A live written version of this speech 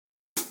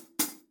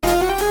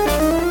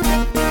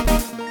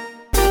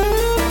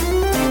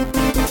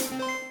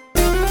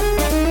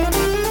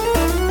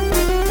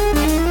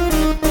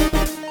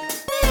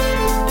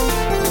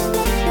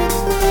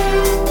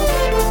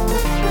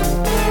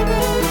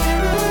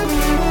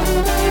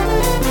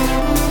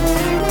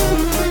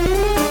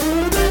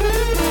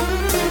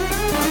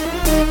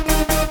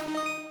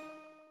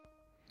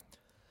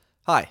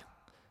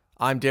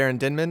I'm Darren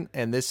Denman,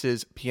 and this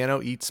is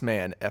Piano Eats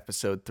Man,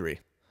 Episode 3.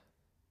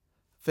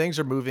 Things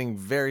are moving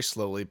very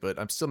slowly, but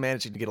I'm still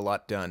managing to get a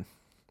lot done.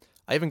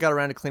 I even got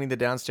around to cleaning the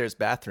downstairs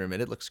bathroom,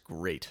 and it looks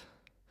great.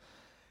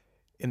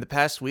 In the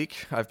past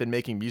week, I've been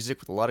making music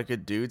with a lot of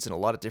good dudes in a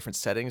lot of different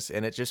settings,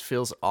 and it just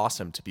feels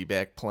awesome to be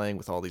back playing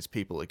with all these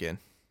people again.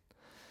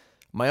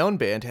 My own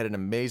band had an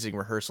amazing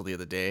rehearsal the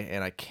other day,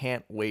 and I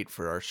can't wait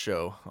for our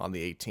show on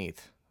the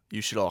 18th.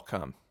 You should all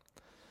come.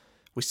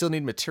 We still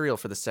need material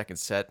for the second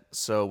set,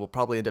 so we'll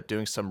probably end up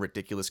doing some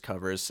ridiculous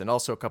covers and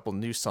also a couple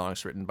new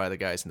songs written by the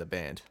guys in the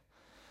band.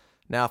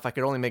 Now, if I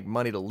could only make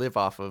money to live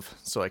off of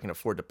so I can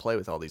afford to play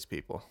with all these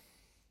people.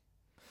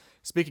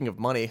 Speaking of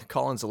money,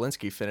 Colin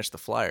Zielinski finished the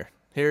flyer.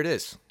 Here it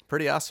is.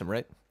 Pretty awesome,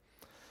 right?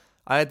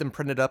 I had them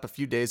printed up a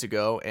few days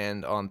ago,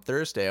 and on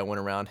Thursday I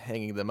went around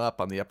hanging them up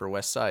on the Upper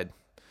West Side.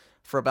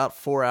 For about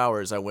 4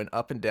 hours, I went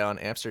up and down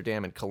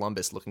Amsterdam and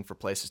Columbus looking for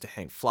places to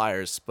hang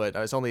flyers, but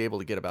I was only able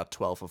to get about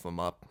 12 of them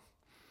up.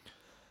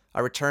 I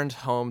returned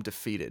home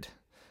defeated.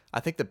 I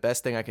think the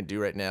best thing I can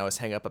do right now is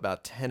hang up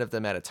about 10 of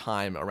them at a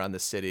time around the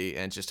city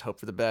and just hope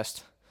for the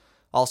best.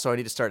 Also, I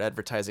need to start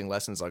advertising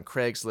lessons on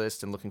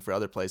Craigslist and looking for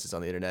other places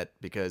on the internet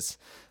because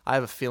I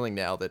have a feeling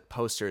now that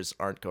posters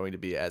aren't going to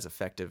be as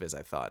effective as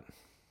I thought.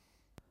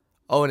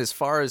 Oh, and as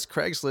far as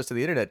Craigslist and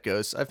the internet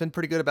goes, I've been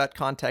pretty good about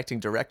contacting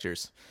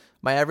directors.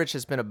 My average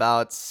has been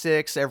about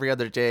 6 every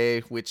other day,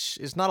 which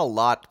is not a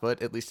lot,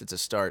 but at least it's a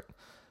start.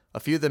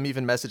 A few of them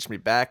even messaged me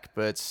back,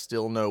 but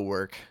still no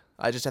work.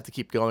 I just have to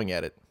keep going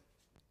at it.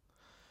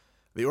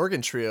 The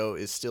organ trio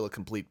is still a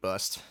complete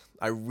bust.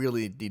 I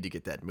really need to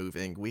get that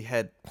moving. We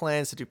had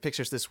plans to do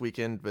pictures this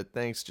weekend, but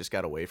things just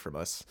got away from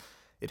us.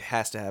 It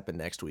has to happen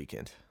next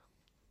weekend.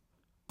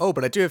 Oh,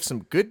 but I do have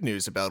some good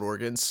news about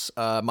organs.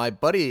 My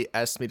buddy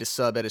asked me to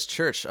sub at his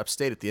church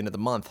upstate at the end of the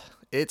month.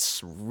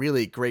 It's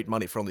really great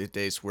money for only a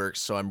day's work,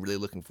 so I'm really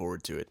looking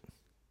forward to it.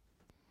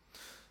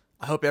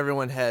 I hope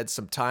everyone had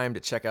some time to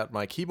check out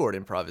my keyboard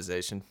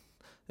improvisation.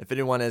 If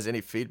anyone has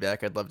any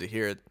feedback, I'd love to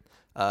hear it.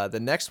 The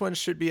next one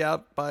should be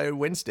out by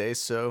Wednesday,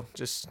 so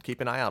just keep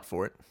an eye out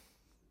for it.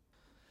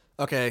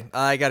 Okay,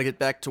 I gotta get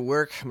back to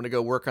work. I'm gonna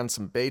go work on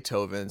some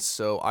Beethoven,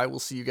 so I will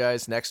see you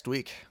guys next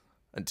week.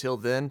 Until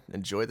then,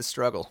 enjoy the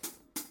struggle.